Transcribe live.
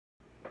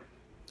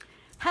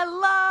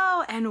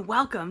Hello and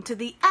welcome to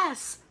the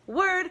S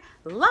Word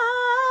Live.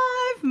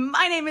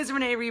 My name is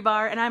Renee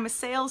Rebar and I'm a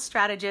sales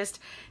strategist,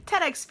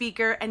 TEDx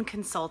speaker, and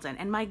consultant.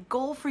 And my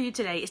goal for you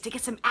today is to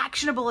get some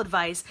actionable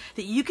advice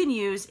that you can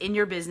use in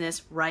your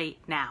business right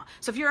now.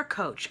 So if you're a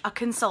coach, a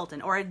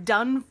consultant, or a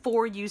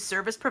done-for-you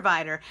service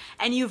provider,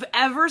 and you've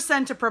ever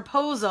sent a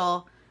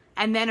proposal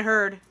and then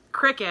heard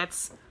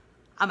crickets,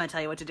 I'm going to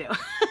tell you what to do.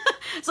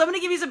 So I'm going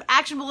to give you some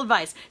actionable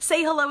advice.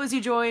 Say hello as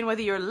you join,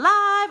 whether you're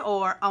live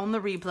or on the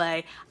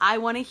replay. I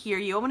want to hear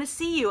you. I want to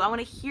see you. I want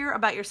to hear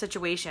about your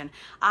situation.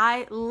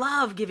 I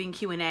love giving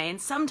Q&A,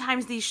 and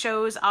sometimes these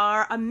shows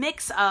are a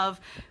mix of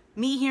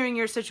me hearing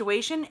your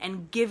situation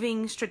and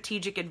giving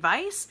strategic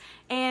advice,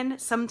 and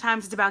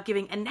sometimes it's about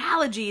giving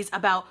analogies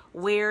about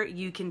where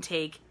you can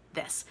take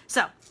this.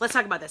 So let's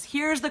talk about this.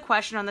 Here's the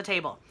question on the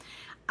table.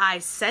 I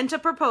sent a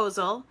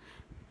proposal.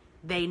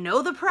 They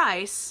know the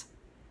price,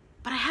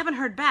 but I haven't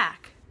heard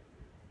back.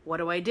 What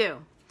do I do?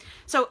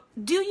 So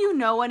do you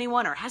know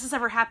anyone, or has this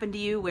ever happened to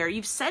you, where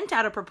you've sent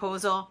out a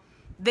proposal,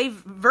 they've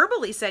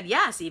verbally said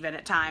yes even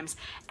at times,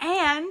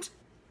 and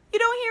you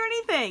don't hear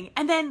anything,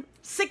 and then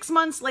 6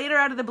 months later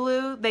out of the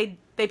blue, they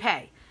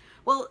pay?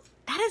 Well,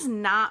 that is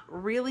not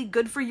really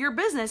good for your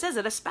business, is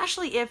it?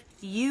 Especially if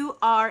you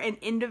are an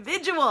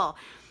individual.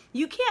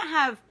 You can't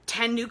have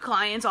 10 new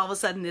clients all of a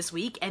sudden this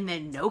week and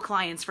then no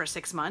clients for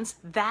 6 months.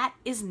 That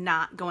is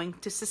not going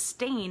to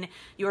sustain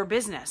your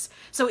business.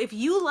 So if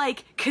you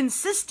like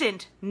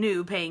consistent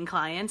new paying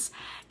clients,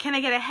 can I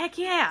get a heck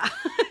yeah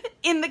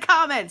in the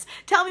comments?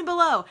 Tell me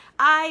below.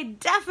 I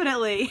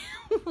definitely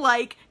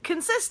like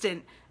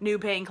consistent new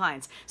paying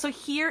clients. So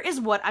here is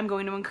what I'm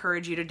going to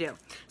encourage you to do.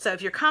 So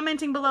if you're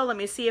commenting below, let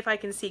me see if I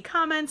can see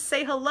comments.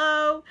 Say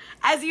hello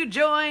as you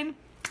join.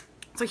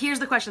 So here's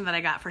the question that I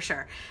got for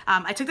sure.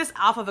 I took this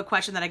off of a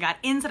question that I got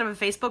inside of a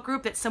Facebook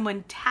group that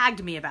someone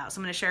tagged me about. So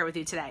I'm going to share it with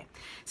you today.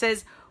 It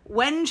says,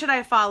 when should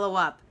I follow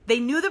up? They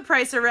knew the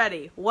price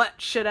already. What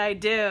should I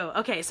do?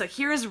 Okay, so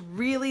here's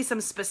really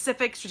some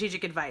specific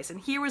strategic advice. And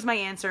here was my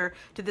answer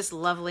to this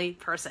lovely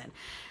person.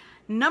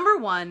 Number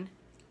one,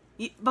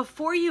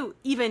 before you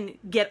even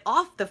get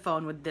off the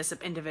phone with this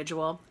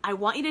individual, I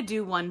want you to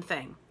do one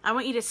thing. I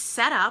want you to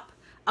set up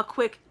a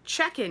quick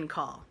check-in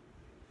call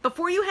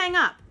before you hang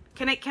up.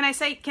 Can I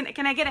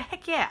get a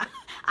heck yeah?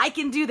 I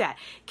can do that.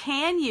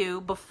 Can you,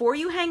 before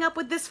you hang up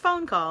with this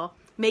phone call,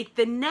 make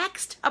the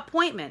next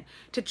appointment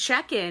to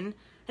check in?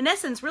 In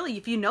essence, really,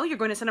 if you know you're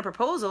going to send a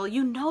proposal,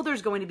 you know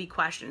there's going to be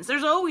questions.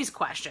 There's always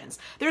questions.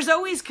 There's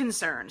always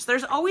concerns.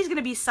 There's always going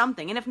to be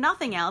something. And if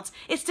nothing else,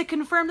 it's to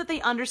confirm that they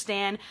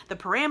understand the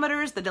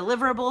parameters, the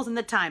deliverables, and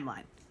the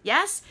timeline.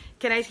 Yes?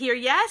 Can I hear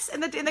yes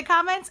in the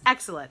comments?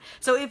 Excellent.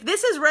 So if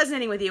this is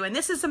resonating with you and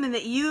this is something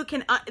that you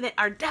can that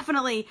are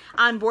definitely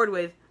on board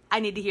with, I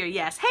need to hear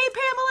yes. Hey,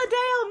 Pamela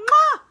Dale.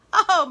 Mwah!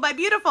 Oh, my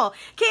beautiful.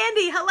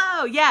 Candy,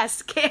 hello.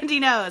 Yes, Candy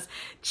knows.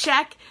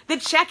 Check the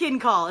check-in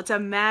call. It's a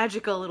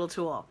magical little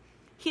tool.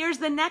 Here's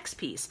the next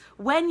piece.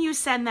 When you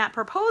send that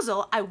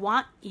proposal, I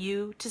want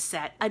you to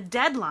set a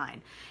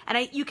deadline.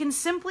 And you can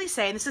simply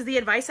say, and this is the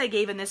advice I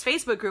gave in this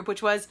Facebook group,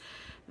 which was,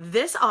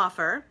 this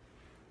offer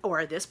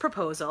or this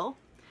proposal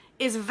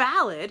is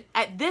valid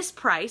at this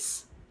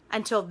price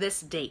until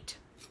this date.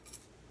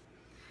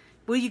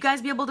 Will you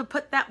guys be able to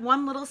put that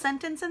one little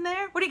sentence in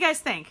there? What do you guys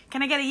think?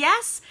 Can I get a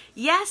yes?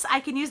 Yes, I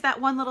can use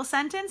that one little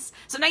sentence.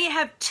 So now you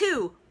have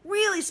two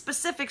really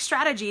specific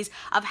strategies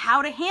of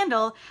how to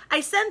handle,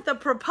 I sent the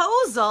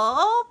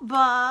proposal,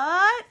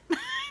 but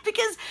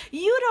because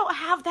you don't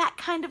have that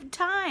kind of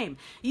time.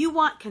 You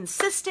want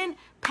consistent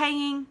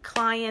paying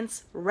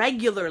clients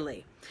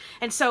regularly.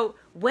 And so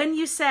when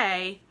you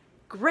say,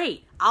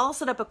 great, I'll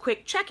set up a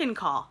quick check-in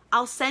call.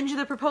 I'll send you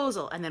the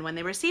proposal. And then when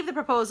they receive the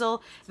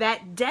proposal,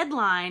 that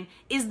deadline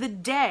is the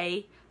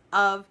day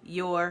of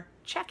your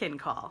check-in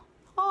call.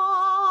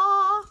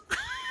 Aww.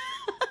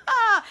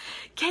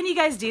 Can you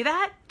guys do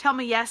that? Tell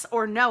me yes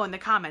or no in the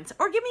comments.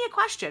 Or give me a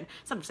question.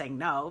 Some saying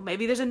no.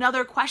 Maybe there's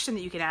another question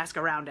that you can ask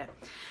around it.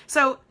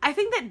 So I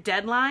think that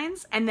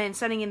deadlines and then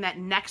sending in that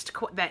next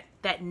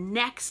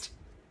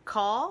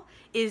call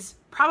is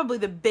probably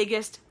the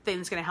biggest thing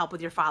that's going to help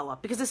with your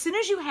follow-up. Because as soon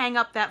as you hang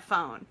up that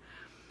phone,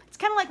 it's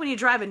kind of like when you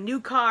drive a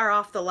new car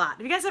off the lot.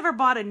 Have you guys ever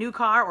bought a new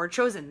car or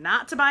chosen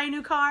not to buy a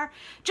new car?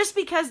 Just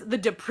because the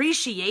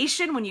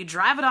depreciation when you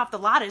drive it off the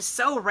lot is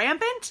so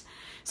rampant?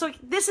 So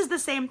this is the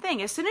same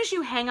thing. As soon as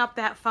you hang up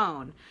that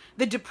phone,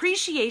 the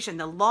depreciation,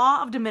 the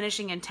law of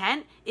diminishing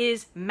intent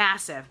is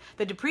massive.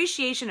 The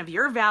depreciation of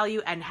your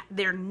value and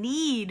their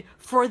need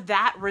for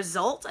that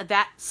result,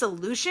 that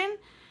solution,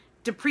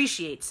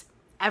 depreciates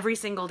every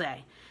single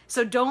day.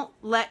 So don't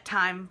let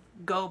time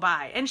go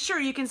by. And sure,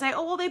 you can say,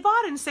 oh, well, they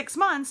bought in 6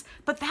 months,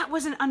 but that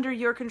wasn't under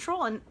your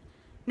control. And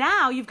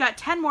now you've got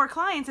 10 more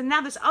clients, and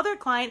now this other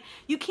client,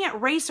 you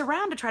can't race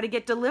around to try to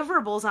get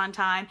deliverables on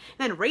time,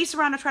 then race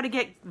around to try to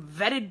get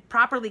vetted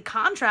properly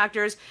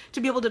contractors to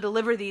be able to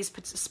deliver these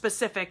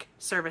specific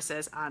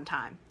services on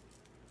time.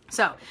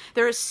 So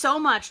there is so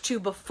much to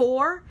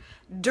before,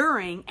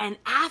 during, and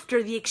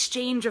after the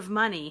exchange of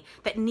money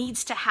that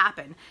needs to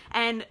happen.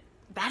 And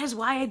that is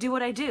why I do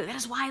what I do. That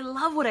is why I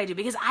love what I do,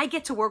 because I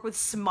get to work with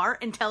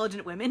smart,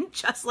 intelligent women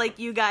just like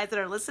you guys that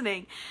are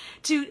listening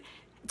to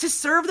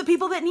serve the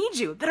people that need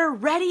you, that are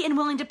ready and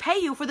willing to pay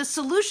you for the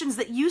solutions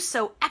that you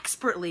so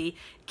expertly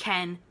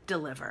can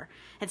deliver.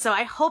 And so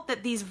I hope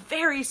that these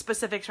very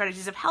specific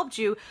strategies have helped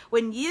you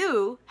when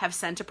you have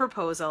sent a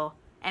proposal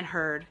and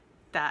heard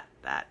that.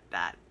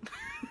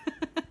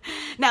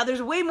 Now,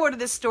 there's way more to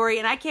this story,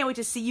 and I can't wait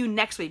to see you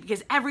next week,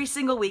 because every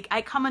single week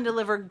I come and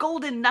deliver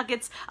golden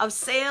nuggets of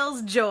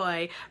sales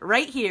joy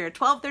right here,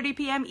 12:30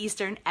 p.m.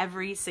 Eastern,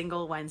 every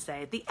single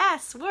Wednesday. The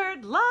S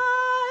Word Live.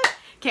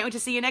 Can't wait to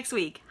see you next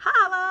week.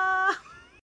 Holla!